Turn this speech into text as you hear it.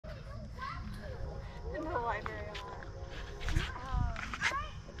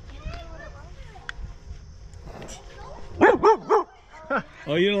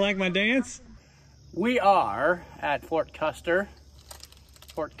Oh, you don't like my dance? We are at Fort Custer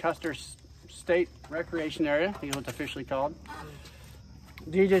State Recreation Area. I think is what it's officially called.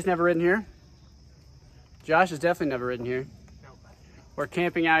 DJ's never ridden here. Josh has definitely never ridden here. We're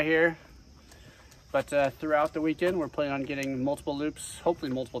camping out here, but throughout the weekend, we're planning on getting multiple loops,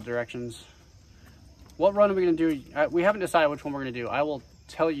 hopefully multiple directions. What run are we gonna do? We haven't decided which one we're gonna do. I will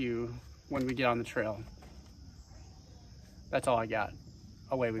tell you when we get on the trail. That's all I got.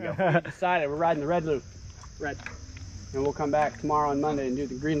 Away we go. We decided we're riding the red loop. Red. And we'll come back tomorrow on Monday and do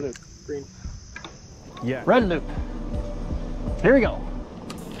the green loop. Green. Yeah. Red loop. Here we go.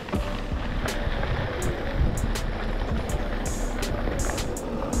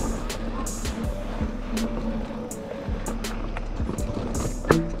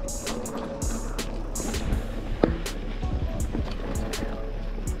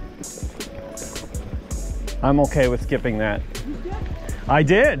 I'm okay with skipping that. I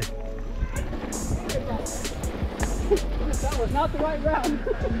did. That was not the right route.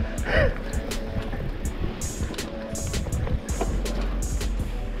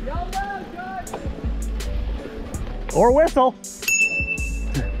 Yell loud, guys. Or whistle.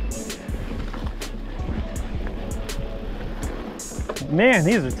 Man,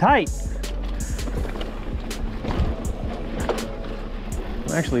 these are tight.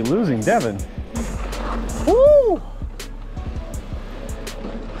 I'm actually losing Devin. Woo!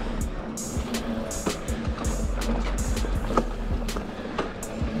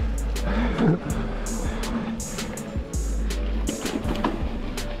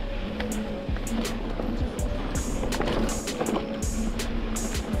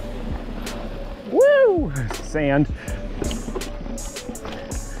 Woo! Sand.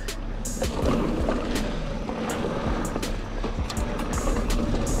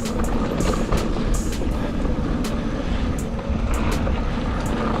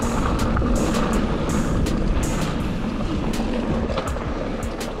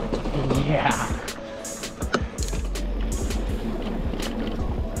 Yeah.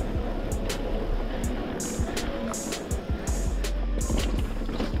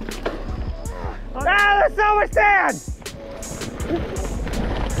 Ah, there's so much sand!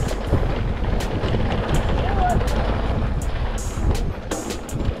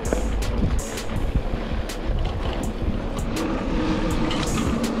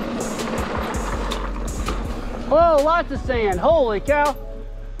 Whoa, lots of sand. Holy cow.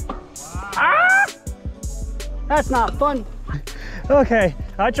 Ah! That's not fun. Okay,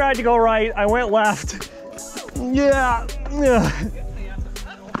 I tried to go right, I went left. Yeah.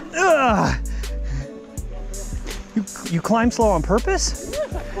 You climb slow on purpose?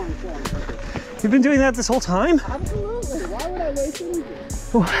 Yes, I climbed slow on purpose. You've been doing that this whole time? Absolutely. Why would I waste energy?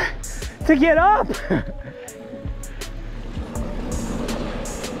 To get up!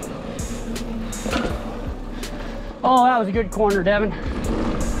 Oh, that was a good corner, Devin.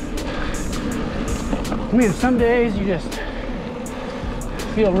 I mean, some days you just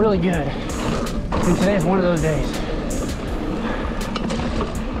feel really good. And today's one of those days.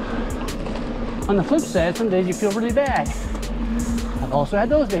 On the flip side, some days you feel really bad. I've also had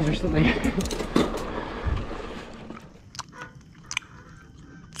those days recently.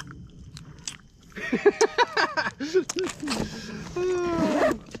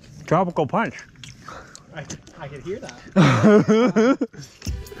 Tropical punch. I could hear that.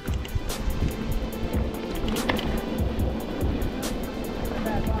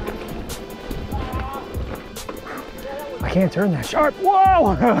 I can't turn that sharp.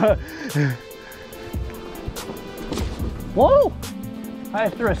 Whoa! Whoa! I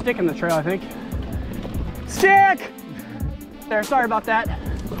just threw a stick in the trail, I think. Stick! There, sorry about that.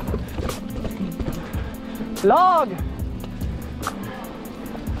 Log!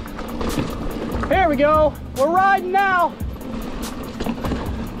 Here we go. We're riding now.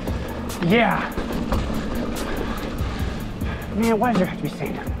 Yeah. Man, why does there have to be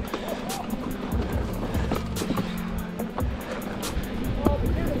sand?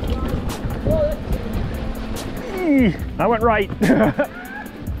 I went right.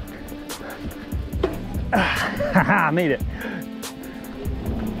 Haha, made it.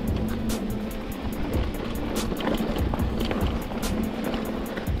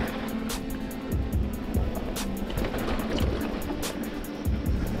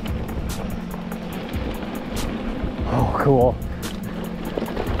 Oh, cool.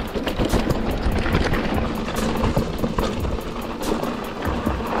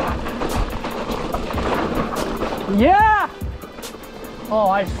 Yeah! Oh,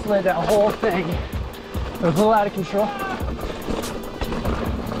 I slid that whole thing. It was a little out of control.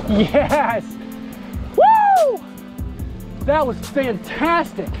 Yes! Woo! That was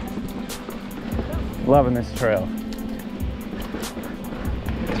fantastic. Loving this trail.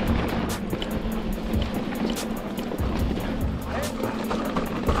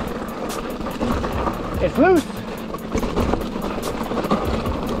 It's loose.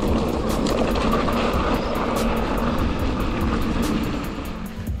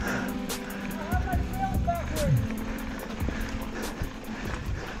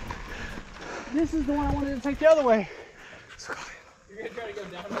 This is the one I wanted to take the other way. You're gonna try to go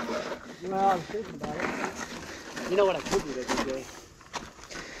down that way? Well, I was thinking about it. You know what I could do that day?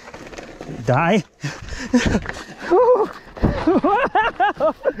 Die?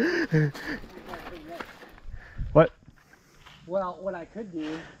 What? Well, what I could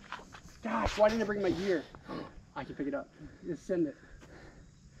do, gosh, why didn't I bring my gear? I can pick it up. Just send it.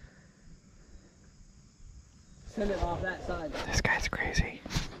 Send it off that side. This guy's crazy.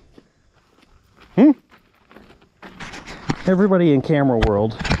 Hmm? Everybody in camera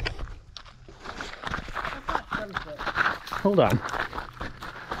world. Hold on.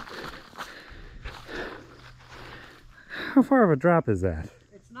 How far of a drop is that?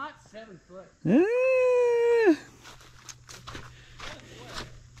 It's not 7 foot.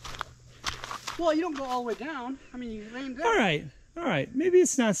 Well, you don't go all the way down. I mean, you aim down. All right. Maybe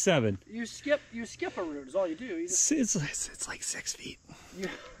it's not 7. You skip a route is all you do. You just, It's like 6 feet.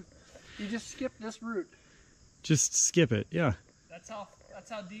 you just skip this route. Just skip it, yeah. That's how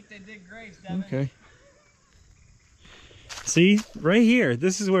deep they dig graves, Devin. Okay. See, right here.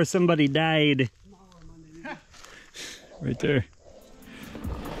 This is where somebody died. Right there.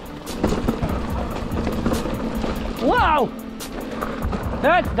 Whoa!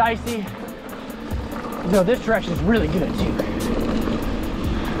 That's dicey. No, this direction is really good too.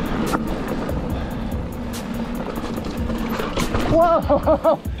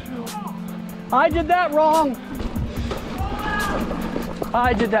 Whoa! I did that wrong.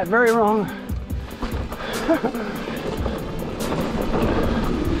 I did that very wrong.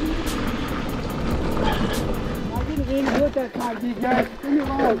 I didn't mean to do it that time, you guys. Leave me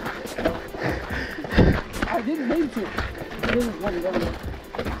alone. I didn't mean to. I didn't want to go there.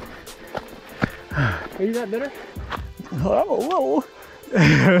 Are you that bitter? Oh, whoa.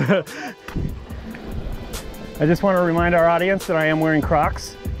 I just want to remind our audience that I am wearing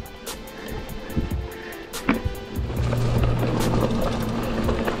Crocs.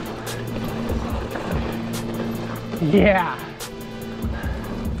 Yeah.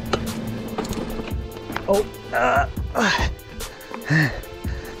 Oh.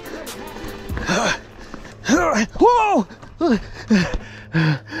 Whoa!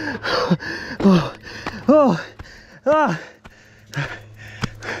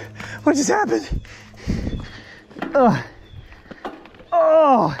 What just happened? Oh,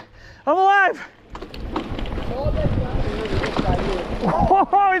 I'm alive!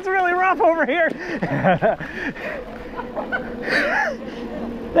 Oh, it's really rough over here.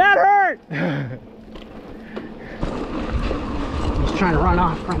 That hurt! He's trying to run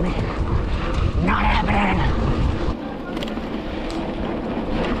off from me. Not happening.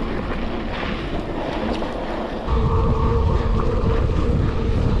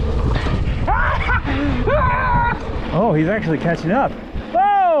 Oh, he's actually catching up.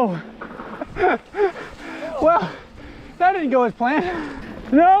 Oh! Well, that didn't go as planned.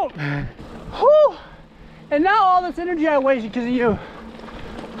 Nope. Whew. And now all this energy I wasted because of you.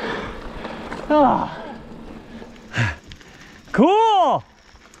 Oh. Cool!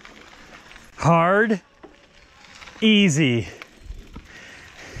 Hard, easy.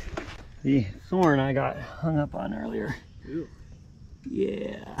 The thorn I got hung up on earlier. Ew.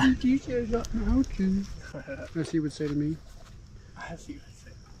 Yeah. Teacher's got how to. As he would say to me. As he would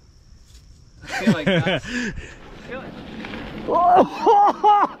say. I feel like that. I feel like.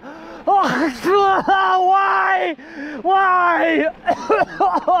 Why? Why?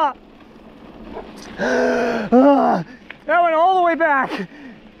 That went all the way back.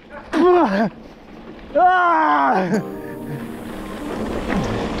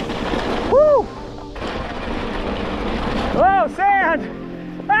 Woo! Oh, sand!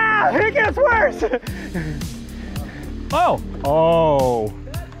 Ah, it gets worse! Oh! Oh!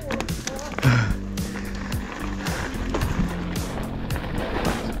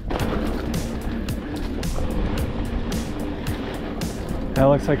 That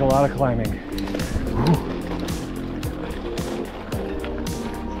looks like a lot of climbing.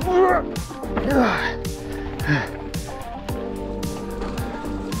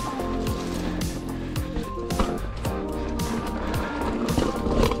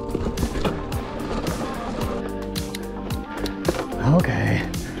 Okay.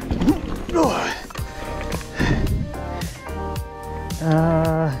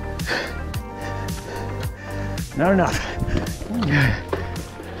 Not enough.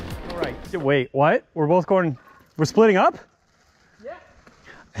 All right, wait, what? We're both going, we're splitting up? Yeah.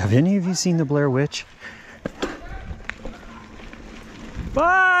 Have any of you seen the Blair Witch?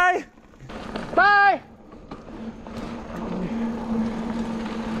 Bye! Bye!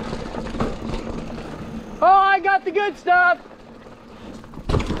 Oh, I got the good stuff!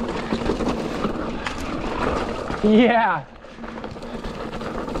 Yeah.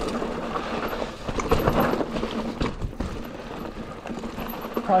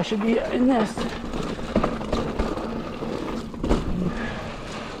 Probably should be in this.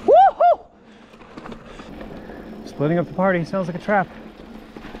 Woohoo! Splitting up the party sounds like a trap.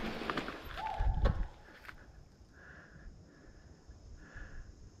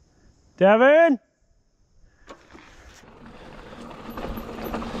 Devin?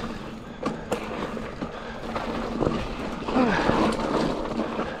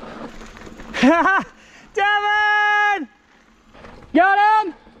 Devin! Got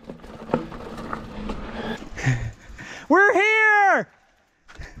him! We're here!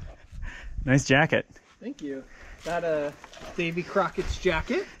 Nice jacket. Thank you. That Davy Crockett's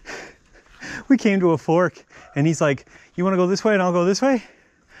jacket. We came to a fork and he's like, you want to go this way and I'll go this way?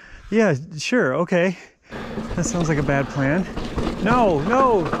 Yeah, sure, okay. That sounds like a bad plan. No,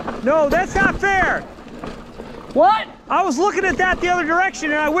 no, no, that's not fair! What? I was looking at that the other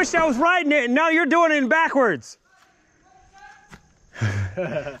direction and I wished I was riding it and now you're doing it in backwards.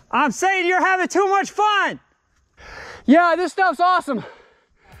 I'm saying you're having too much fun! Yeah, this stuff's awesome.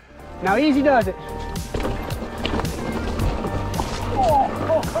 Now easy does it.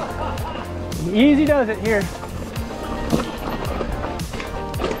 Easy does it here.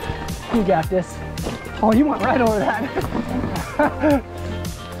 You got this. Oh, you went right over that.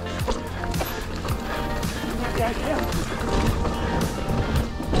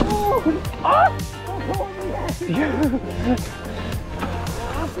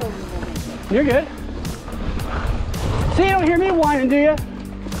 You're good. See, you don't hear me whining, do you?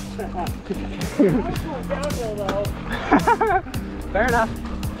 Fair enough.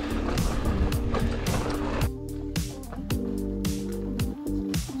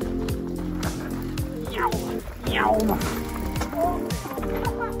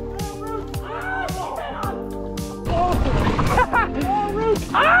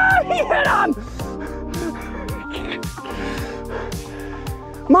 Ah, he hit him!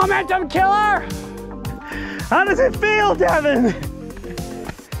 Momentum killer! How does it feel, Devin?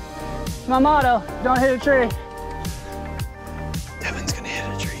 It's my motto, don't hit a tree. Devin's gonna hit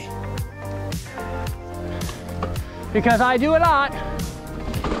a tree. Because I do a lot.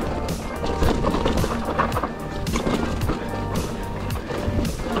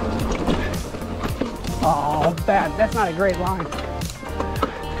 Oh, bad. That's not a great line.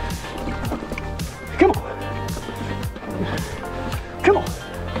 Come on. Come on.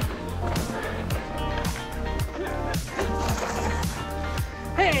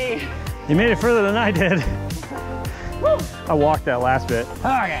 Hey. You made it further than I did. Woo. I walked that last bit.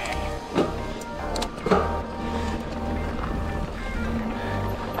 Okay.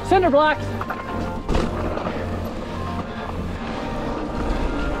 Cinder blocks.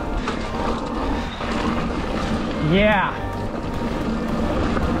 Yeah.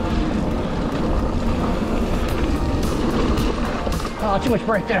 Oh, too much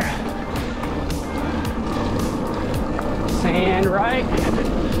brake there. Sand right.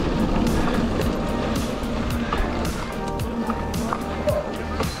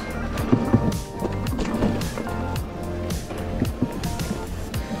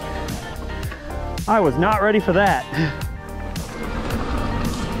 I was not ready for that.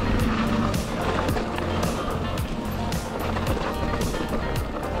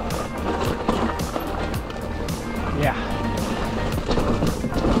 Yeah.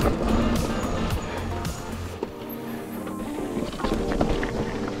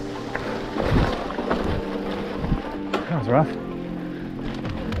 That was rough.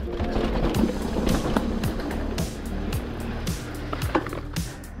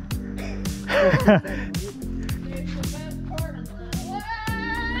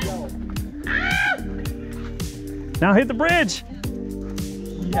 Now hit the bridge.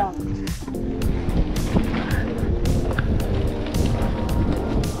 Yeah.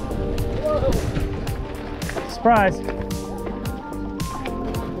 Surprise.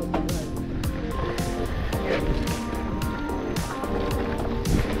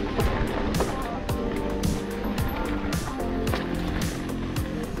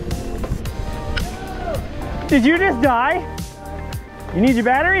 Did you just die? You need your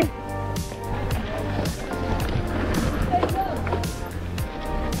battery?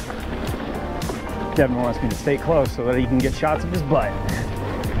 Devin wants me to stay close so that he can get shots of his butt.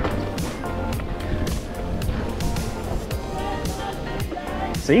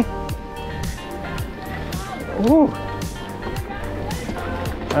 See? Ooh.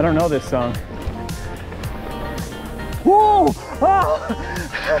 I don't know this song. Whoa! Oh!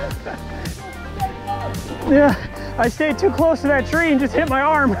 Yeah, I stayed too close to that tree and just hit my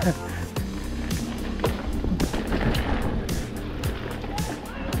arm.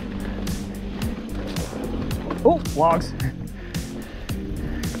 Oh, logs.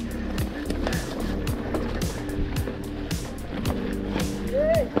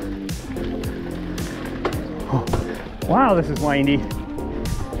 Oh, wow, this is windy.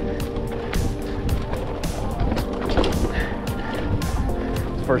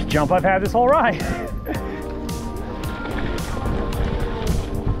 First jump I've had this whole ride.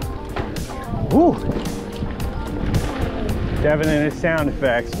 Ooh. Devin and his sound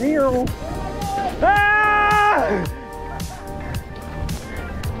effects. Ah!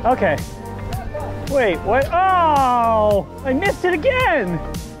 Okay. Wait, what? Oh, I missed it again.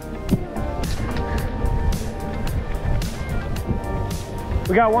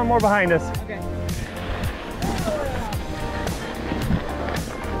 We got one more behind us. Okay.